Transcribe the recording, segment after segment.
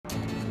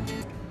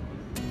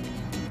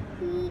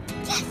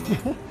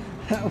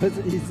That was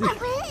easy. I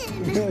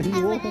win. You I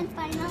won. win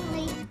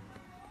finally.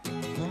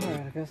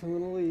 Alright, I guess I'm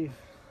gonna leave.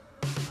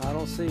 I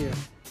don't see you.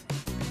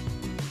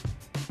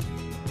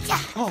 Yeah.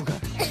 Oh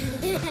god.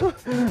 Did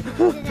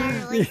I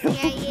really scare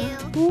you?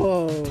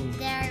 Whoa.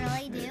 Did I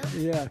really do?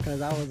 Yeah,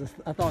 because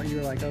I thought you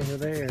were like over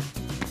there.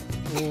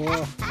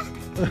 Whoa.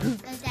 Go,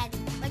 Daddy.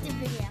 Watch the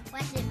video.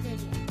 Watch the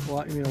video.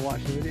 What, you mean to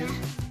watch the video? Yeah.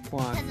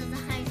 Why? Because of the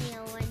high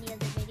nail when you have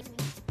the video.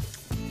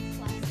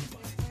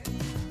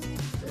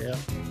 Yeah.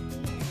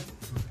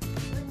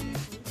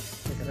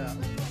 Check it out.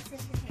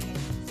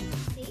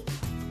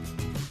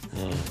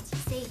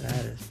 See?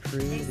 That is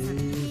pretty.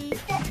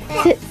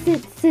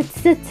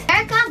 Sit.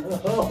 Here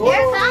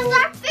comes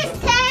our fish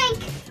tank.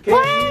 Can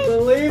you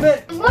believe it?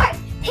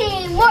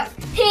 Teamwork.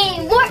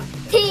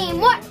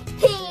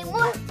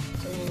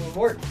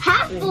 Teamwork.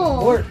 Half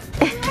full.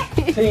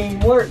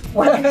 Teamwork.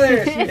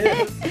 There she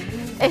is.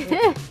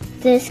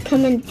 This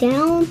coming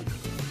down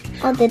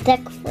all the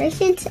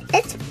decorations.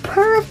 It's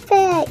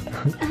perfect.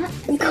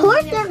 Of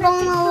course they're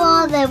going to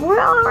love it. We're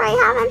already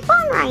having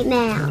fun right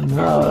now.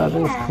 No, that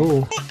is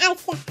cool.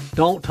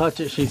 Don't touch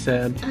it, she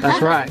said.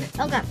 That's right.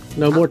 Okay.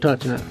 No more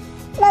touching it.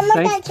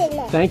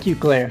 Thank you,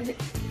 Claire.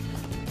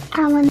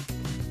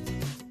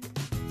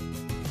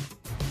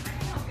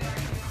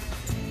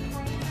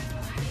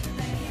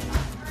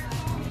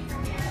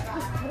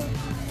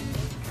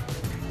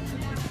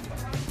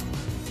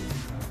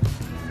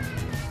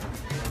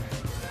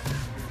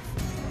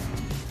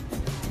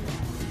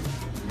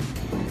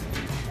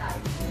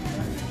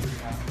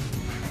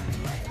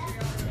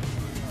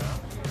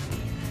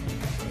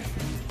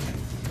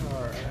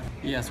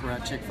 Yes, we're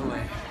at Chick-fil-A.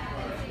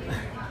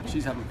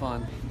 She's having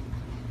fun.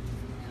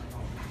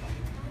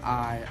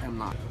 I am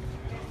not.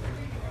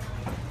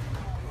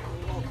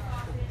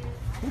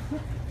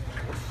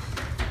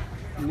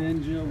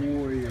 Ninja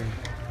Warrior.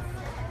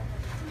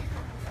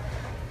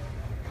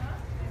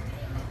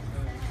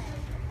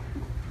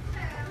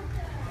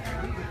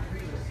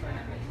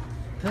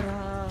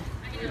 Ta-da!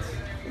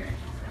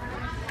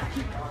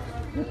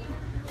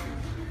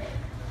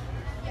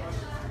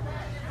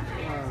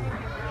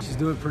 She's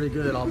doing pretty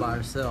good all by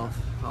herself.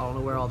 I don't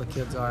know where all the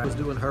kids are. She's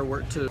doing her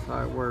work too. All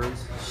right,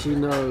 words. She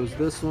knows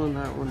this one,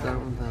 that one, that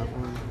one, that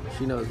one.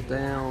 She knows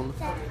down.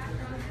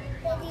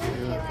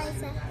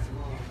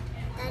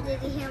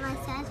 Did you hear what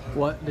I said?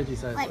 What did you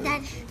say? Wait,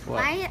 Dad,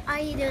 why are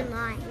you doing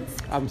lines?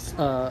 I'm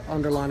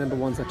underlining the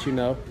ones that you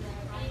know.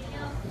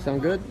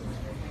 Sound good?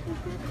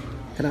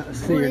 Can I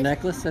see your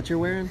necklace that you're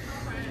wearing?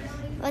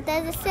 What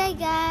does it say,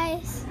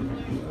 guys?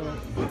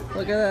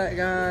 Look at that,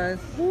 guys.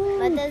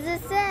 What does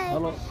it say?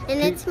 Hello. And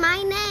it's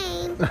my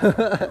name.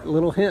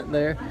 Little hint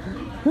there.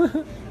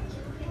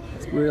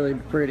 It's really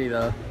pretty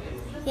though.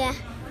 Yeah.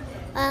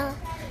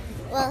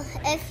 Well,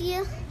 if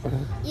you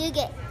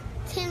get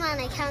 10 on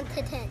a count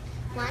to 10.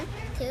 1,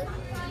 2, you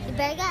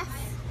better guess.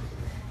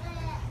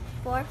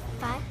 4,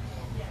 5,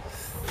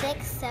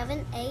 6,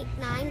 7, 8,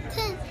 9,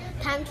 10.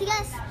 Time to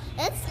guess.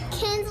 It's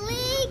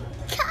Kinsley.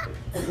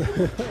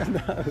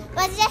 No.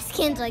 But just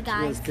Kinsley,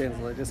 guys. Just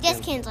Kinsley.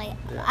 Just Kinsley.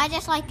 Yeah. I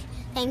just like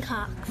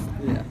Cox.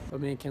 Yeah. But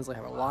me and Kinsley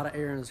have a lot of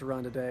errands to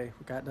run today.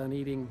 We got done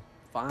eating,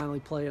 finally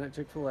playing at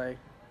Chick-fil-A.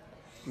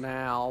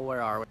 Now,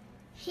 where are we?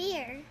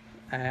 Here.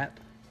 At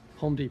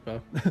Home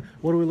Depot.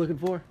 What are we looking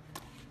for?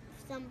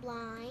 Some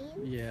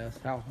blinds. Yes.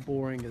 How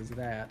boring is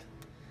that?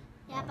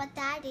 Yeah, but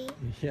Daddy.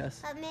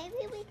 Yes. But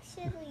maybe we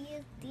should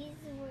use these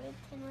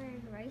when we're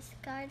in race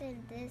guard,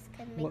 and this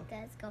can make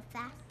us go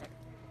faster.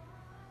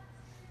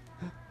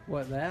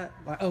 What, that?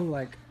 Oh,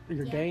 like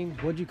your game?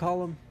 What'd you call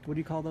them? What do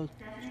you call those?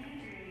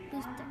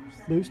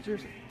 Boosters.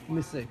 Boosters? Let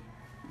me see.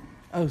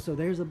 Oh, so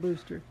there's a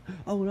booster.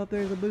 Oh, and up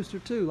there's a booster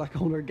too, like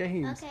on our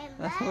games. Okay,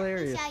 that's let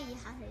hilarious. me show you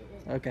how to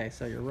do it. Okay,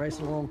 so you're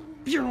racing along.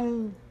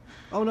 Pew!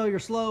 Oh no, you're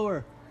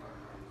slower.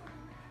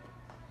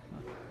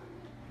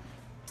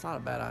 It's not a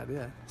bad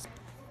idea.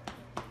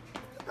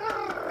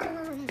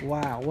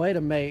 Wow, way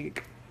to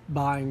make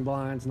buying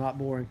blinds not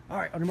boring. All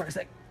right, on your mark,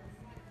 set.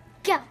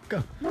 Go.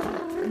 Go.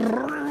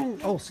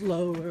 Oh,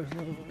 slower.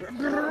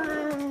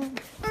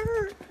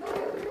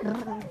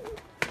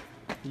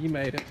 You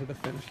made it to the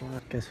finish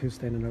line. Guess who's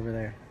standing over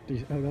there?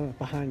 Oh no,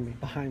 behind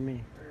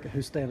me. Okay,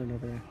 who's standing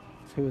over there?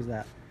 Who is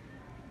that?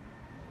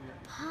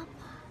 Papa.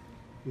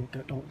 You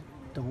don't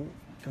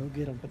go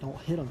get him, but don't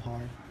hit him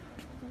hard.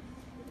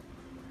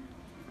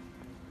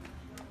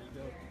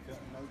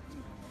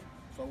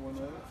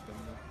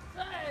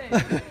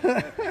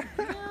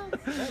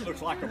 That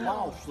looks like a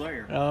boss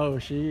there. Oh,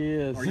 she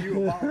is. Are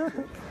you a boss?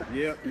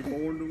 Yep, you're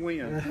born to win.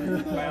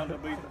 You're bound to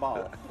be the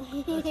boss.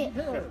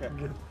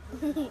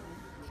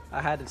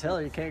 I had to tell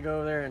her you can't go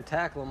over there and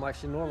tackle him like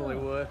she normally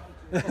would.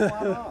 Well,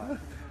 why not?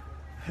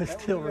 He's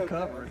still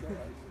recovering.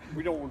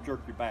 We don't want to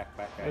jerk your back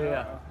out.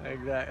 Yeah,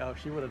 exactly. Oh,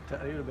 he would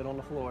have been on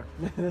the floor.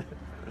 What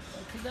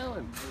you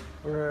doing?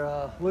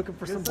 We're looking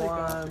for some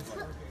blinds.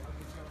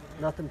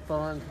 Nothing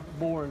fun,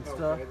 boring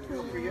stuff.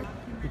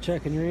 You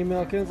checking your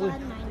email, Kinsley?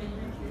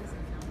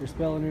 You're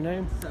spelling your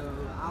name? So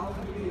I'll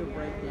give you a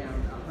breakdown.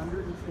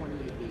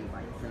 128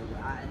 gigabytes. So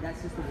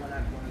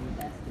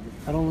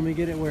I don't let me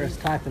get it where it's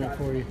typing it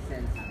for you.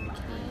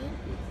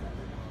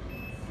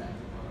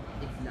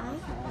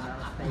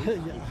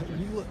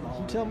 You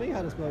tell me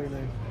how to spell your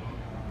name.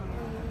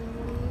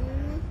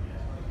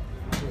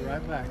 Be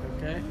right back,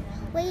 okay?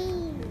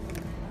 Wait.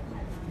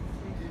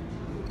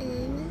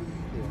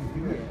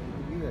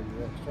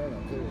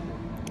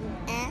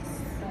 S.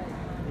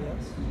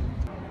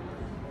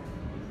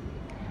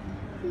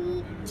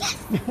 Yes.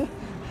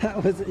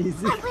 That was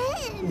easy. I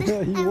win.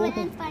 Yeah, you I won.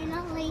 win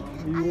finally.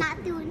 I'm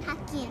not doing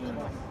hockey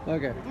anymore.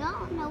 Okay.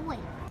 No way.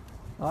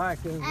 All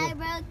right, Kinsley. I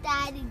broke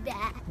Daddy's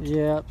back.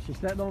 Yep, she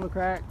stepped on the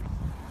crack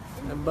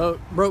and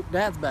broke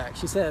Dad's back.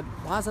 She said,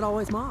 "Why is it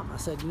always Mom?" I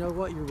said, "You know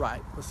what? You're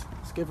right. Let's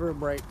give her a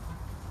break.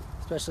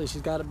 Especially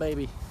she's got a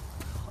baby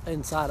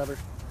inside of her."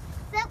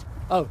 Yep.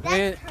 Oh,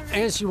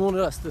 and she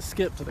wanted us to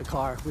skip to the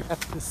car. We have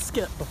to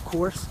skip, of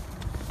course.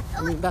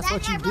 I mean, that's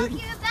what you do.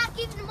 Your back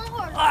even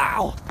more.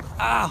 Ow!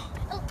 Ow!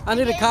 Oh, I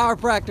need a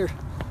chiropractor.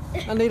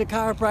 I need a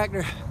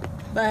chiropractor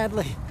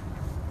badly.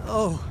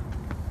 Oh.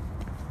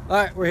 All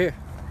right, we're here.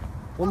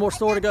 One more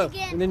store to go,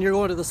 again. and then you're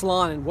going to the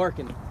salon and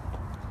working.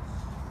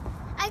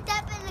 I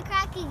stepped in the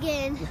crack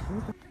again.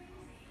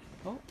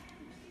 Oh.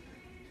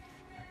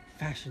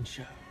 Fashion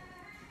show.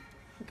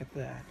 Look at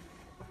that.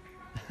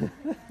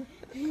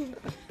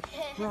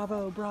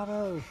 Bravo,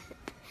 bravo.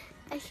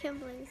 I can't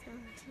believe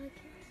someone's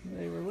looking.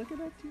 They were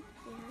looking at you.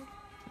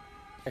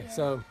 Yeah. Okay,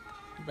 so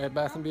Bed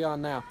Bath &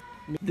 Beyond now.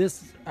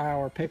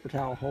 Our paper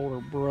towel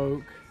holder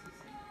broke,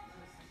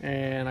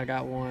 and I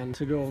got one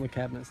to go on the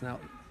cabinets now.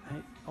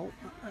 Hey, oh,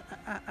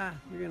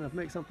 you're gonna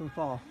make something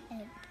fall.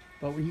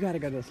 But you gotta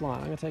go to the salon.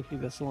 I'm gonna take you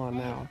to the salon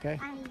now, okay?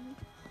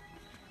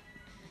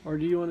 Or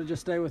do you want to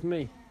just stay with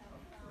me?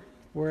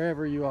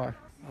 Wherever you are.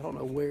 I don't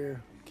know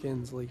where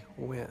Kinsley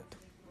went.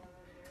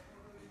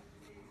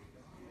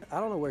 I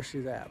don't know where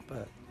she's at,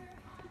 but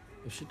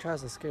if she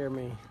tries to scare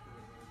me.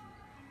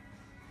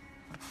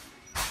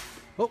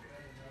 Oh,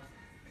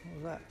 what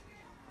was that?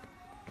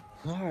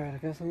 All right, I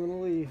guess I'm gonna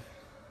leave.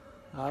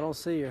 I don't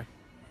see her.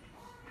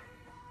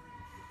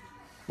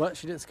 But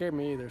she didn't scare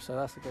me either, so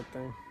that's a good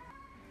thing.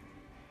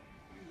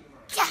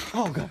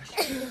 Oh gosh.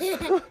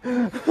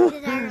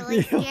 Did I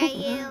really scare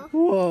you?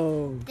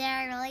 Whoa. Did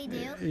I really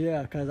do?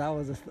 Yeah, because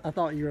I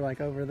thought you were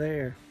like over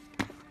there.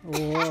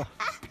 Whoa.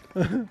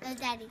 No,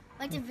 Daddy,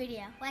 watch the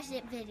video. Watch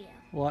the video.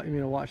 What, you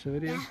mean to watch the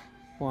video? Yeah.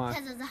 Why?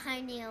 Because there's a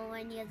honey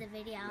when you have the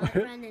video. I was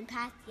running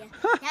past you.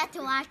 You have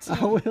to watch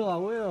it. I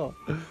will.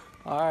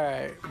 All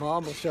right,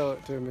 Mom will show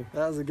it to me.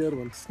 That was a good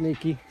one.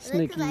 Sneaky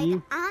Looks like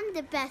you. I'm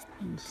the best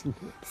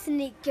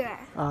sneaker.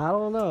 I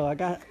don't know.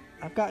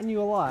 I've gotten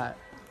you a lot.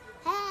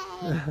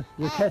 Hey.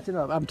 You're catching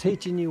up. I'm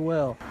teaching you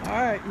well. All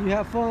right, you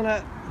have fun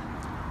at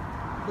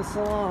the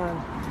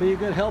salon. Be a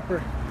good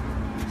helper.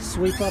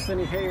 Sweep up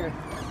any hair.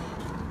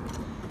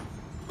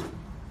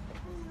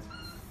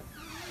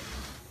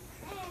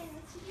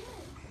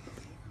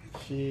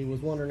 She was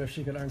wondering if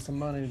she could earn some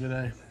money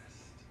today.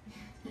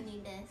 You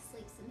need to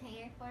sleep some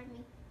hair for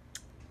me.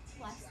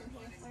 Wash some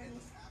hair for me.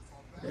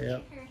 Look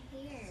Yep. at her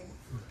hair.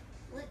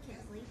 Look,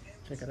 Kinsley.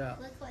 Check it out.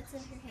 Look what's in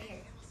her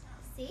hair.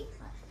 See?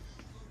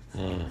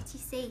 What you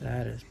see?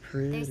 That is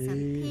pretty. There's some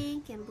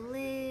pink and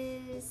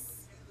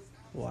blues.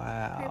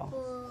 Wow.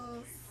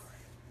 Purples.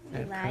 You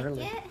And like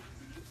curly. it?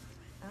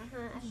 I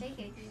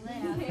figured you would. I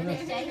was going to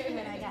show you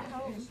when I got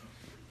home.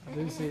 I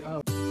do see.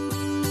 Oh.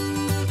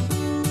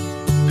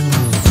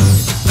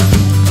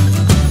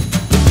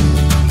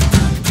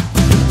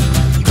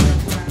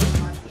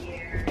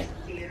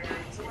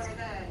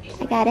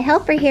 I got a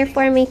helper here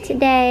for me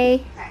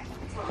today.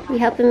 You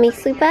helping me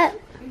sweep up?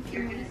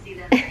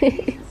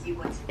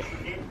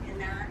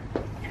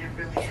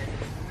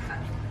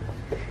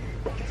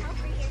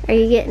 Are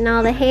you getting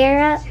all the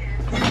hair up?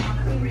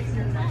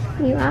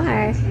 You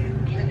are.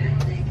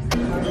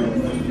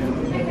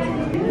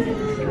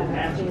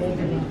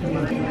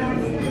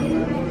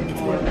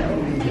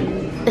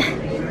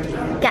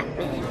 Got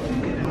me.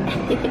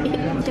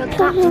 Don't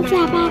talk to me.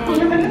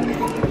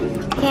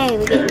 Okay,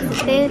 we getting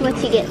some food. What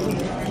you getting?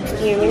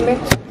 You remember?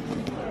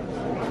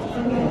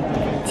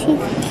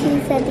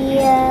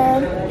 Quesadilla.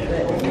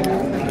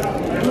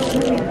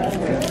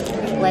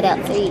 What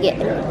else are you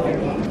getting?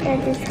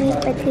 There's a sweet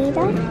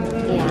potato.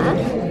 Yeah.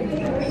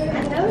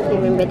 You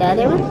remember the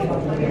other one?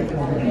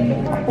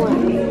 Corn.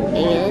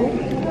 And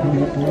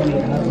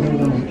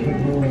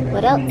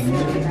what else?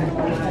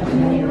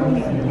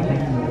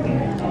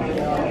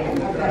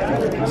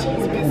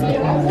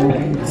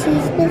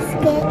 Cheese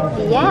biscuit.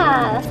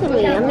 Yeah, that's gonna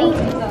be yummy.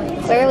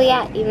 Where are we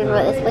at? You remember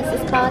what this place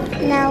is called?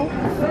 No.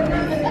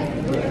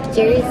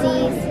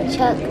 Jersey's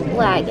Chuck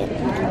Wagon.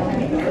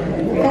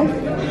 Okay.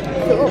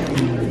 Cool.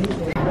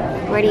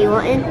 Where do you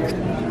want in?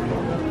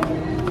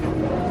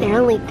 They're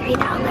only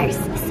 $3.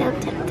 So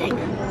tempting.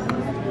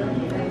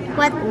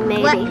 What?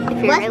 Maybe.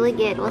 If you're really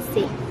good, we'll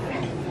see.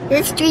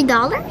 It's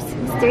 $3?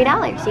 It's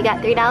 $3. You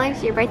got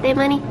 $3? Your birthday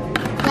money?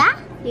 Yeah.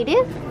 You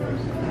do?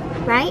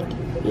 Right?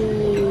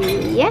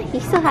 Yeah, you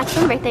still have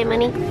some birthday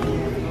money.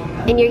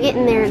 And you're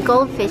getting their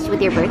goldfish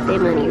with your birthday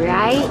money,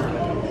 right?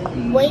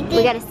 Wait,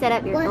 We gotta set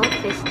up your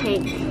goldfish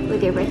tank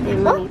with your birthday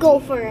money. What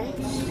goldfish?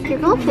 Your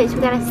goldfish.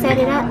 We gotta set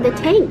it up. The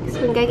tanks. We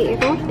can go get your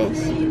goldfish.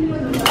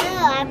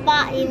 Oh, I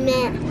thought you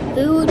meant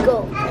food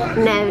goldfish.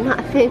 No,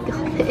 not food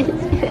goldfish.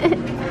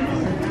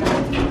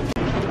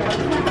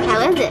 How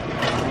is it?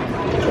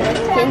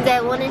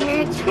 Kinsley wanted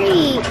her a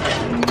treat.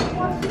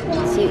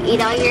 So you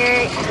eat all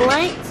your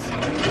lunch?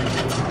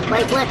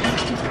 Like lunch?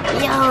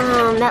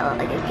 Yum, that looked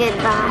like a good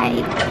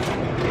bite.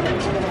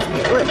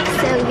 It looks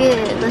so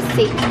good. Let's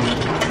see.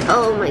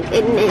 Oh my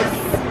goodness.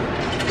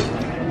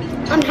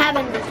 I'm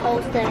having this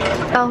whole thing.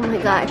 Oh my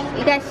gosh.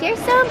 You guys share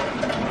some?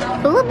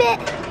 A little bit.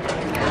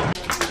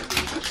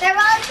 They're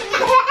rolling to me.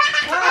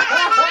 Roll it to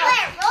me.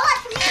 Roll it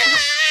to me.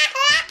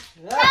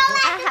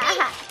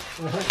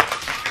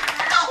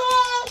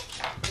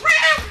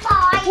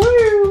 Woo,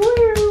 woo,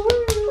 woo.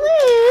 Woo,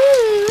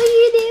 what are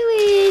you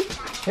doing?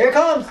 Here it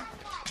comes.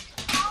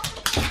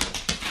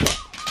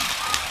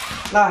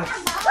 Nice.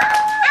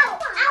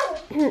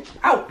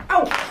 Ow,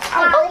 ow,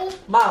 ow.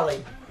 Molly.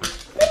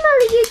 Did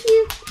Molly get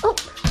you? Oh.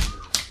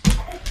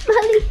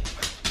 Molly.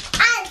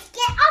 I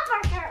get over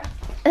her.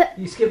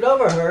 You skipped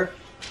over her.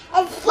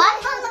 Let's go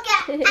look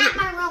at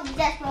my room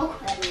just real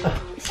quick.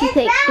 She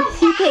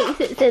thinks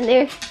it's in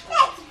there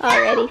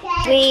already.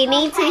 We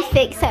need to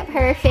fix up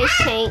her fish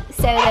tank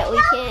so that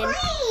we can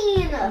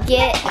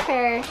get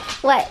her.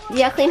 What? Did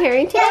y'all clean her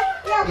room today?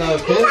 No,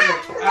 Kinsley.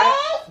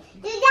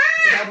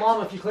 Tell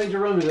Mom if you cleaned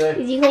your room today.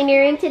 Did you clean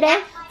your room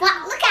today? What?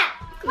 Look at.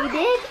 You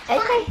did?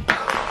 Okay.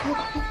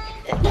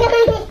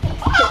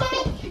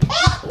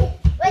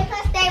 Wait,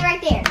 let's stay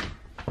right there.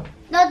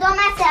 No, don't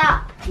mess it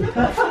up. No,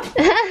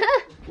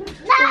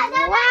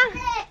 don't mess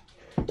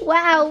it.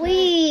 Wow,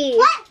 we.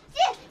 What?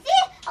 See,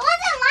 it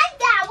wasn't like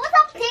that. What's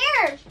up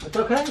there? It's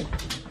okay.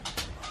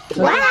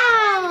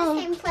 Wow.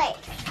 Same place.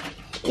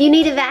 You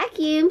need a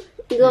vacuum.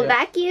 You gonna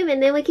vacuum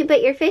and then we can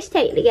put your fish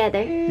tank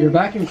together. Your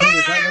vacuum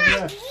cleaner's right over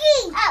there.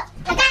 Oh,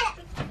 I got it.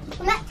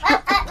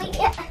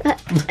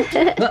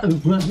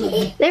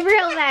 The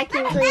real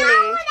vacuum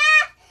cleaner.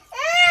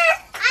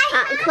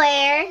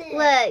 Claire,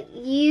 look,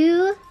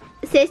 you,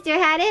 sister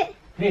had it.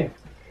 Here,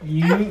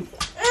 you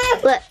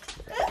Look.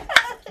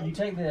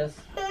 take this.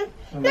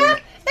 No,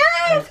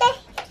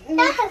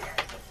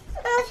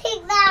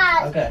 take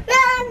that. Okay.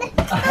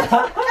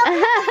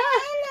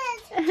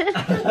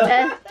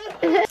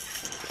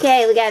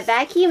 Okay, we got a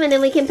vacuum and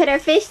then we can put our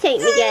fish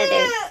tank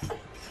together.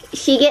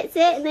 She gets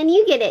it and then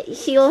you get it.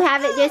 She'll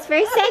have it just for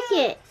a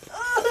second.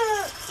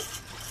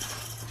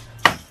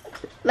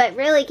 But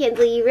really,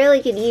 Kinsley, you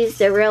really could use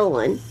the real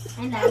one.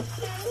 I know.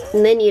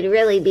 And then you'd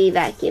really be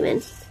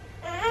vacuuming.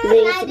 It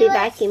needs to be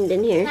vacuumed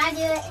in here. Can I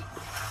do it?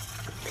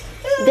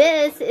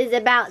 This is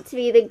about to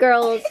be the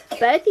girls,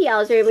 both of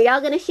y'all's room. Are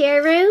y'all going to share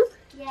a room?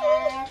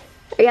 Yes.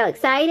 Are y'all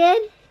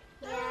excited?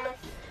 Yes.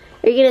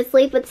 Are you going to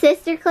sleep with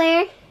Sister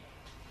Claire?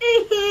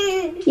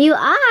 You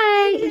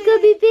are? You going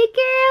to be big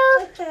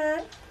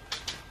girl?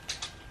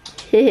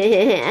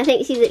 I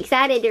think she's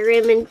excited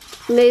to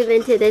move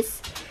into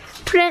this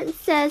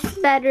princess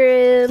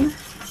bedroom.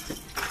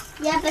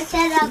 Yeah, but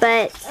set up.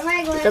 But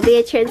there'll be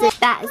a transition.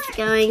 That is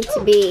going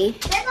to be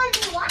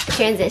a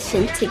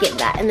transition to get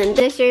that. And then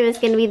this room is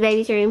going to be the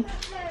baby's room,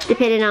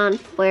 depending on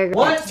where.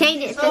 What?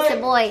 Change it if it's a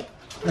boy.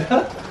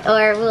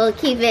 Or we'll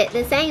keep it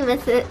the same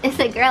as it's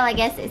a girl, I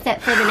guess,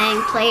 except for the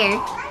name Claire.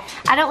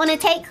 I don't want to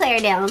take Claire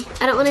down.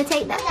 I don't want to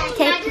take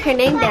her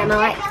name down. I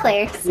like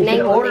Claire's You name.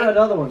 can order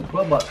another one.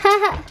 What?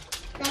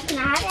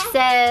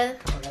 So,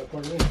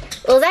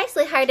 it was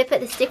actually hard to put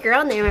the sticker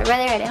on there. My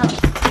brother had to help.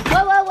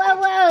 Whoa, whoa, whoa,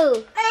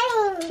 whoa.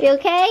 You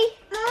okay?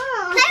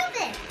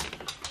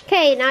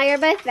 Okay, now you're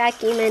both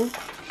vacuuming.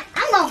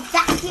 I'm gonna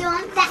vacuum.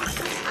 I'm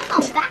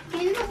gonna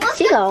vacuum.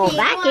 She gonna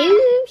vacuum.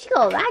 She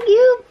gonna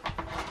vacuum.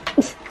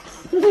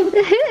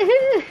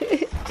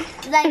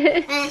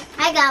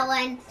 I got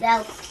one,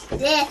 so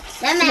this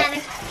doesn't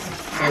matter.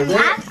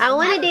 I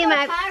want to do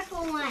my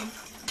colorful one.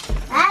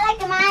 I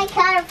like my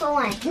colorful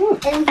one.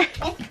 And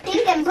it's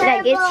pink and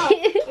purple. Did I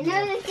get you? And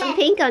there's some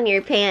pink on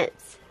your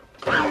pants.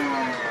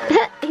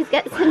 He's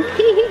got some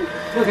pink.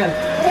 Okay.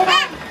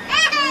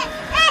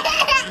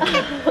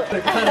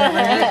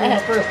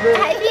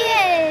 I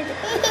did.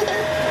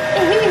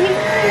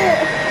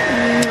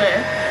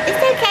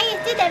 It's okay.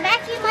 It's just a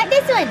vacuum like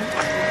this one.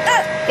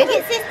 Go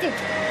get sister.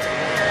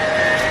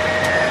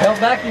 Help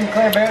vacuum,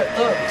 Claire Barrett.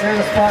 Look, there's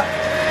a spot.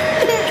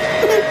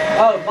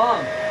 Oh,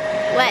 Mom.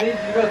 What? I need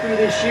to go through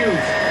these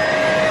shoes.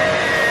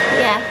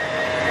 Yeah.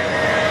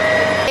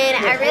 And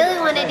I really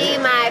want to do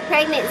my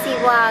pregnancy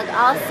vlog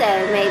also,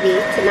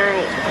 maybe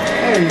tonight.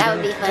 That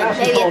would be fun.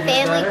 Maybe a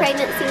family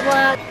pregnancy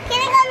vlog.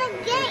 Kin's gonna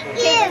get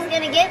you. Kin's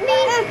gonna get me?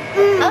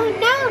 Oh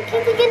no,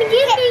 Kin's gonna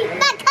get me.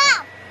 My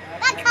cup.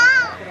 My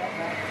cup.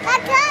 My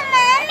cup,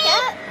 Mommy.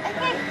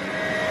 Okay.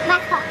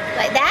 My cup.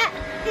 Like that?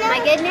 Am I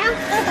good now?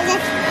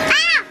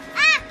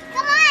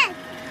 Come on.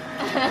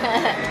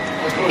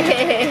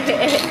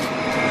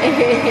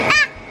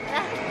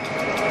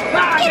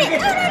 Get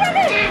it.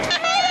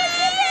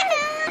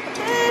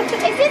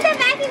 It's just a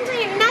vacuum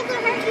cleaner. It's not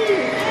gonna hurt you.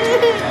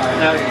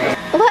 No.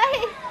 What?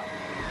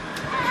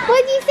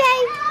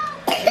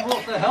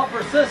 help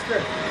her sister.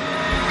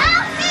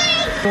 Help me!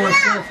 Her No.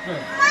 sister.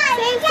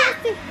 Save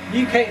sister.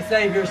 You can't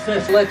save your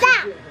sister. Let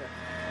Stop. you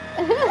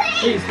get her.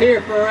 She's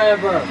here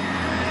forever.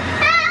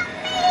 Help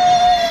me!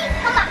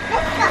 Come on,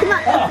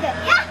 let's go. Come on, let's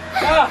go.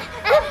 Ah.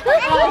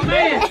 Oh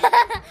man!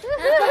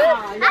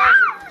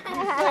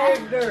 You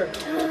saved her.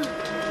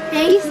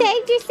 You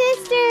saved your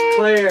sister.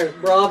 Claire,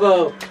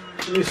 bravo.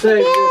 You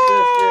saved your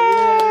sister.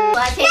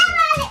 Yeah.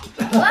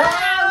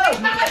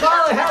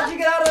 Molly, how'd you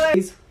get out of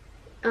there?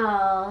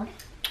 Oh.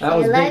 That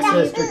was big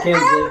sister I Kinsley.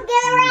 don't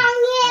get around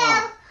you.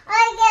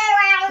 I get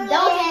around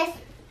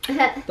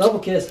you. Double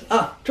kiss.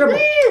 Ah, triple.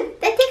 Woo!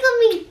 That tickled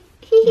me.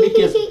 Big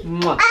kiss.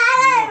 Mwah.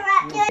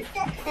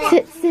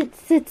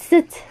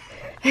 Sit.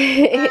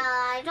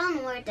 I don't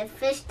know where the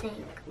fish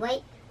tank.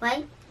 Wait.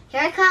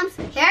 Here it comes.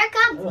 Here it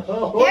comes.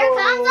 Here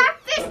comes our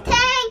fish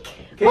tank.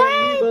 Can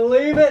you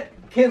believe it?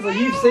 Kinsley,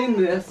 you've seen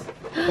this.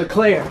 But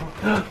Claire,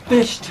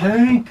 fish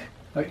tank.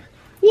 Wait,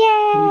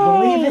 Yay! can you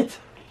believe it?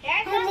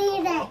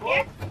 Believe it.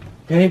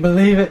 Can you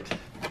believe it?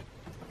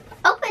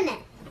 Open it.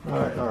 All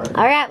right.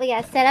 All right, we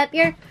gotta set up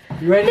your.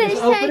 You ready Fish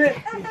to open tank.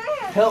 it?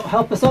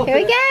 Help us open Here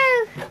we it.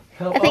 go.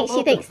 Help I think us she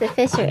open thinks the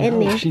fish are in Oh,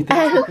 there. she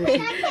thinks the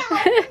fish I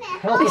can't open it.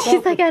 Help us She's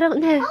open like, I don't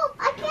know. Oh,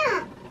 I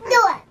can't. Do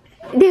it.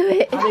 Do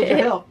it. I need your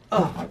help.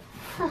 Oh,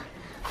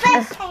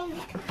 Fish tank.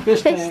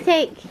 fish Fish tank.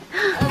 tank.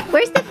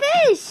 Where's the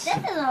fish? This is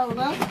a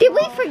little. Did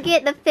we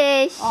forget the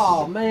fish?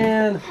 Oh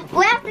man,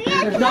 We have to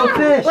get there's no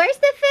fish. Where's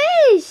the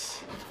fish?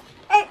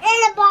 in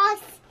the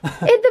box.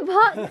 In the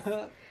box.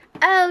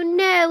 Oh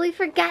no, we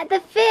forgot the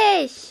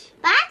fish.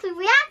 But actually,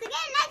 we have to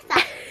get it next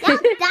time.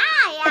 Don't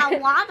die out of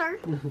water.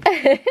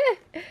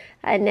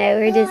 I know,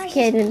 we're just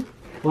kidding.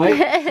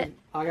 Wait,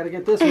 I gotta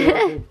get this one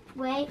open.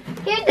 Wait.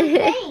 Here's the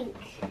tank.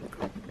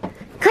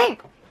 Claire,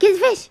 get the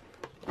fish.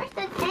 Where's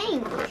the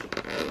tank?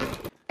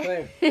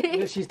 Claire,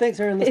 she thinks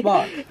they're in this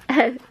box.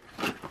 Like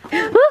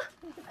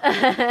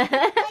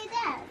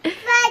that.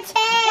 My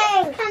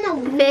tank.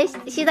 Kind of Fish.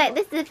 She's like,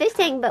 this is a fish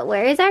tank, but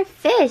where is our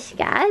fish,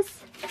 guys?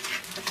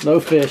 No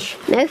fish.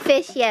 No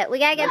fish yet. We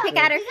gotta go pick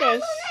out our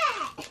fish.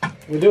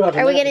 We do have.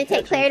 Are we gonna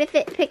take Claire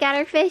to pick out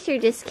our fish, or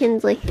just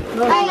Kinsley?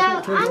 No,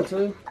 I Kinsley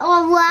too.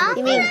 Oh, well.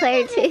 You mean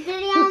Claire too?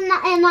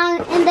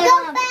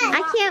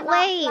 I can't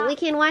wait. We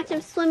can watch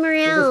them swim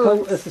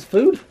around. This is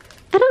food.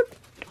 I don't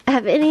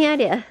have any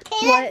idea.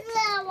 What?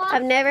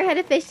 I've never had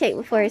a fish tank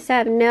before, so I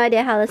have no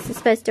idea how this is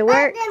supposed to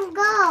work. Let them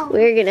go.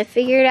 We're gonna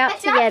figure it out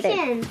together.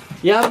 Instructions.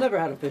 Yeah, I've never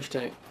had a fish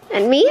tank.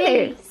 And me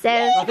either. So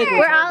think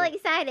we're all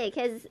excited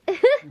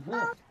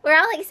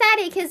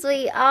because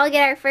we all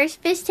get our first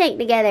fish tank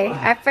together.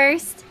 Our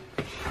first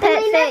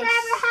pet We never fish.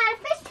 ever had a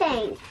fish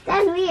tank.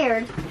 That's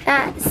weird.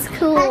 That's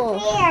cool.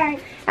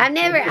 That's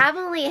weird. I've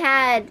only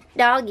had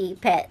doggy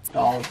pets.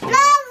 Oh, No,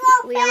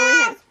 go We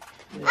only have.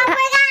 Oh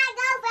my God,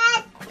 go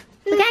fast.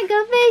 We got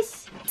go fish.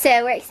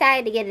 So we're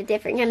excited to get a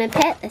different kind of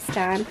pet this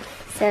time.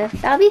 So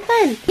that'll be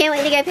fun. Can't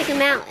wait to go pick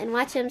them out and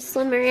watch them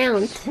swim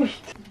around.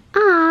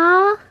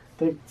 Aww.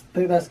 think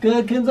that's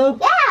good, Kenzo?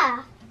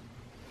 Yeah.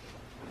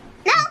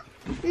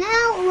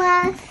 No,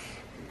 less.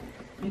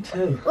 Me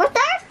too. What's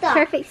our stuff?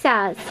 Perfect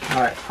size.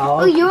 All right.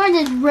 Oh, yours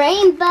is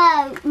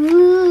rainbow.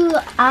 Ooh,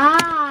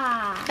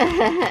 ah.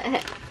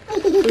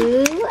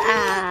 Ooh,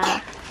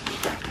 ah.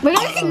 We're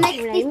going to mix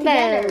these Rainbow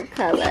together.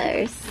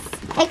 colors.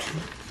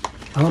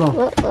 Hold on.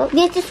 Whoop, whoop.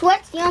 Get your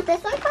switch. You want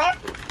this one, Claire?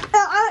 I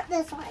want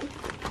this one.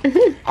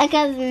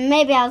 Because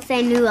maybe I'll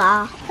say new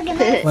ah.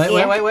 Wait.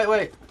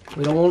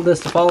 We don't want this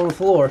to fall on the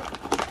floor.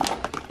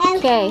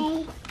 Okay.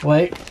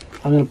 Wait.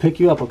 I'm gonna pick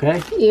you up, okay?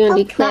 You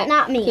gonna be Oh, Claire?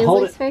 not me.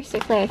 Hold Kinsley's first or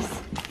Claire's?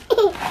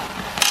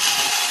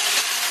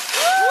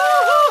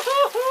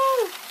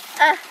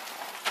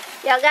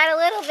 Y'all got a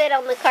little bit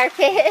on the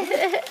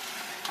carpet.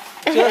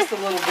 Just a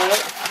little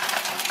bit.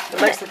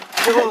 It makes it.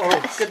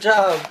 Oh, good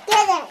job.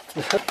 Get it.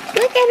 Look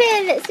at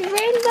it, it's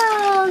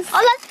rainbows.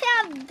 Oh, let's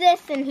have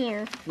this in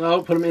here.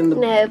 No, put them in the.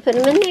 No, put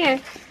them in here.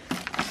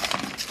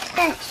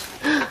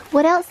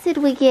 What else did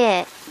we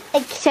get?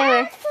 Show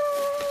her.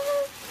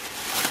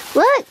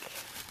 Look.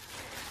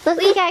 Look,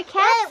 we got a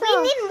castle.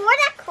 We need more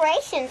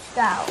decorations,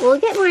 though. We'll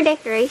get more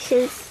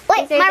decorations.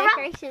 Wait, These my are rock-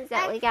 decorations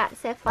that we got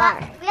so far.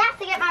 We have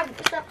to get my.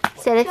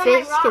 So the show my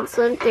fish rock. can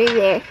swim through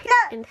there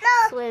and No,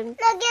 swim. no,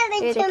 give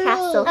through it the to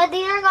castle. me.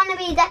 These are going to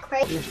be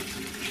decorations.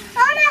 I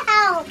want to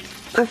help.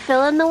 We're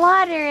filling the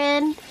water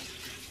in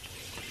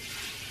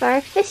for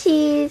our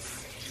fishies.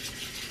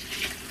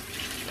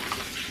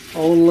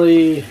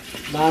 Only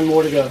 9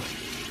 more to go.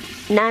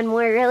 9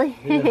 more, really?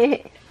 Yeah.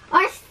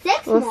 Or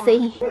 6 We'll more.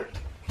 see.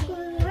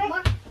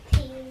 Teamwork.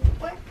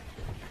 Teamwork.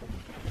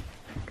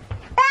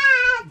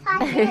 Ah,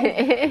 touch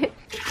it.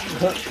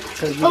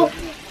 Oh.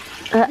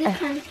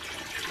 Uh-oh.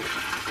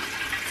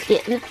 It's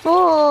getting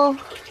full.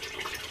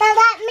 Now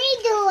let me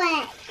do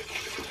it.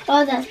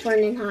 Oh, that's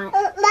burning hot.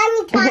 Let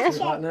me touch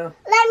Hot it. now?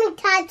 Let me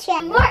touch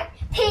it.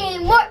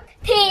 Teamwork.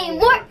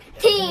 Teamwork.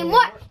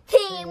 Teamwork.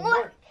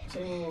 Teamwork.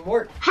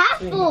 Teamwork. Half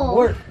full.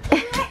 Teamwork.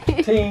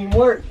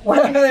 Teamwork.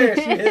 Well, there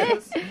she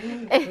is.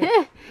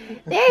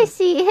 There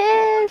she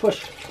is.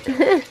 Push.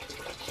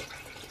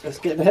 It's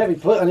getting heavy.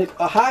 Put it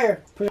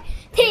higher.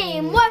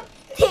 Teamwork,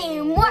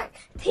 teamwork,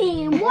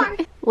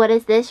 teamwork. What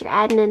is this you're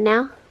adding in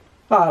now?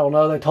 I don't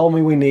know. They told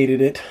me we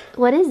needed it.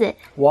 What is it?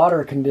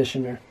 Water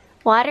conditioner.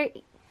 Water,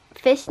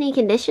 fish need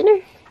conditioner?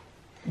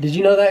 Did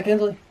you know that,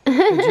 Kinsley?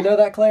 Did you know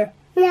that, Claire?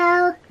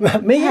 No.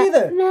 Me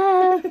either.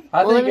 No.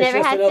 I Well, think we've it's never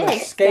just had another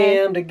fish,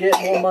 scam to get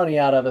more money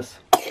out of us.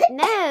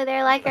 No,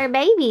 they're like our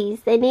babies.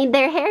 They need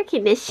their hair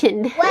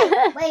conditioned.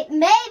 Wait,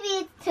 maybe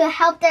it's to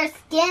help their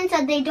skin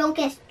so they don't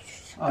get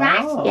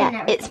scratched. Oh. And Yeah,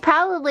 everything. it's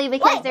probably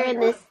because they're in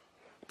this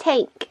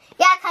tank.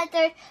 Yeah,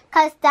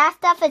 cause that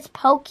stuff is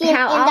poking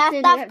How and that often do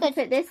you stuff have to could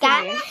put this in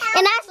scratch. there?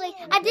 And actually,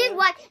 I did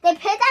what they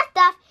put that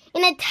stuff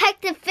in a tank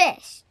of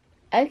fish.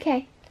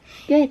 Okay,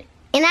 good.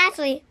 And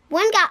actually,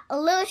 one got a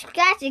little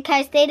scratchy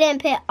because they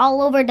didn't put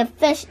all over the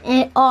fish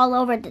and all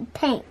over the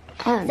tank.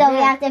 Oh, So no. we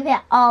have to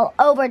put all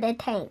over the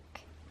tank.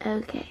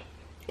 Okay.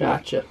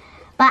 Gotcha.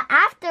 But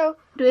after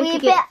Do we we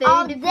have to get put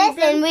all food to feed this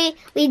them? in,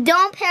 we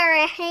don't put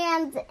our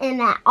hands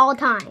in at all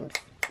times.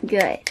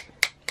 Good.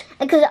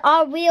 Because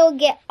we'll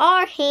get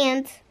our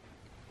hands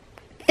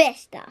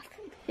fish stuff.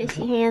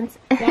 Fishy hands.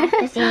 Yeah,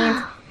 fishy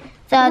hands.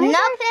 So Where's no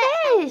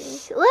our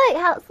fish? Look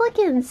how it's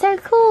looking. So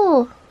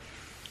cool.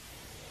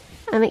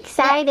 I'm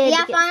excited.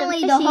 Yeah, to get finally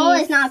some the hole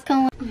fishies. is not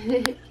going.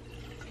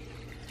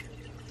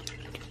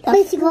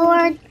 The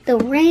floor, the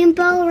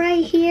rainbow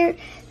right here,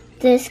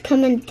 this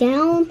coming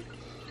down,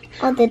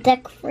 all the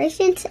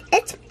decorations,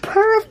 it's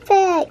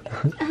perfect.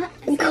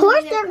 Of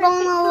course they're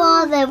going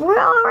along that we're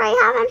already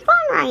having fun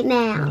right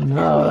now.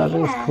 No, that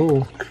is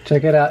cool.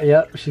 Check it out.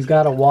 Yep, she's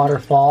got a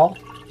waterfall.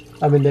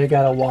 I mean, they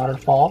got a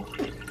waterfall.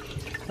 That's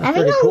I think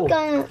pretty I'm cool.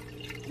 gonna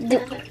do.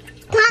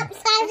 Pop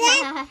said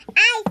it.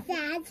 I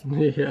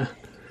said. Yeah.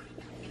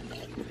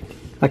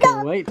 I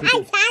can't wait to I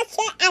get...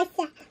 said. I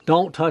said.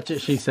 Don't touch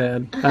it, she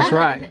said. That's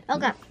right.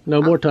 Okay.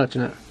 No more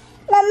touching it.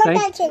 No more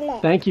Thank- touching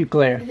it. Thank you,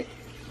 Claire.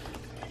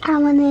 I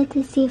wanted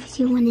to see if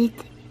she wanted.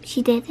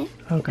 She did it.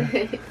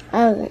 Okay.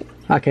 Okay.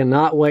 I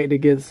cannot wait to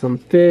get some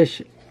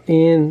fish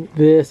in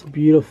this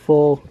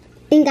beautiful...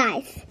 And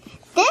guys,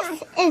 this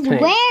is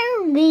Tank.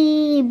 where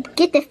we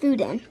get the food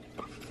in.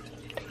 Oh,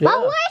 But Yeah.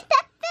 where's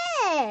the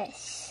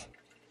fish?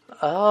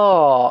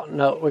 Oh,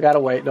 no, we gotta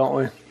wait, don't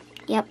we?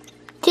 Yep.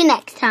 Till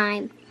next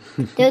time.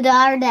 Do the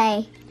other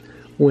day.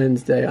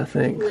 Wednesday, I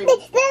think.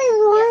 It's this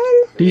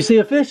one. Do you see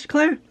a fish,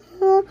 Claire?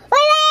 I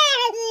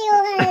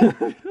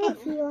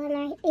see one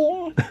right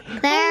here.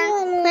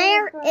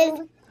 Claire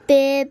is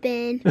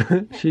bibbing.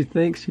 She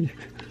thinks she...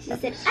 She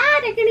said, ah,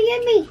 they're going to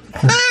get me.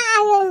 I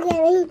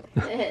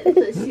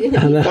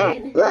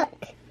know. Look.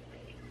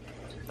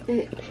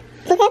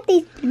 Look at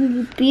these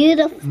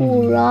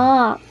beautiful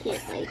rocks.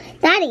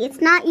 Daddy,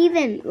 it's not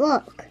even.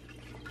 Look.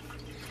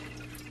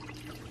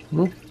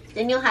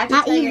 Then you'll have to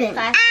Not tell your even.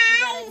 class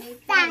that you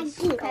got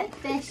a new pet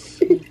fish.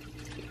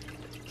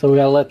 So we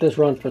gotta let this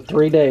run for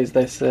 3 days,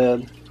 they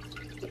said.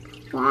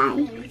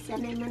 Why?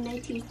 Sunday, Monday,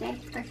 Tuesday.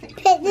 Perfect.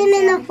 Put them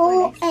in a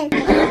hole and.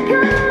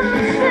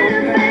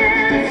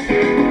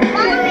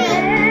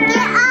 Mommy!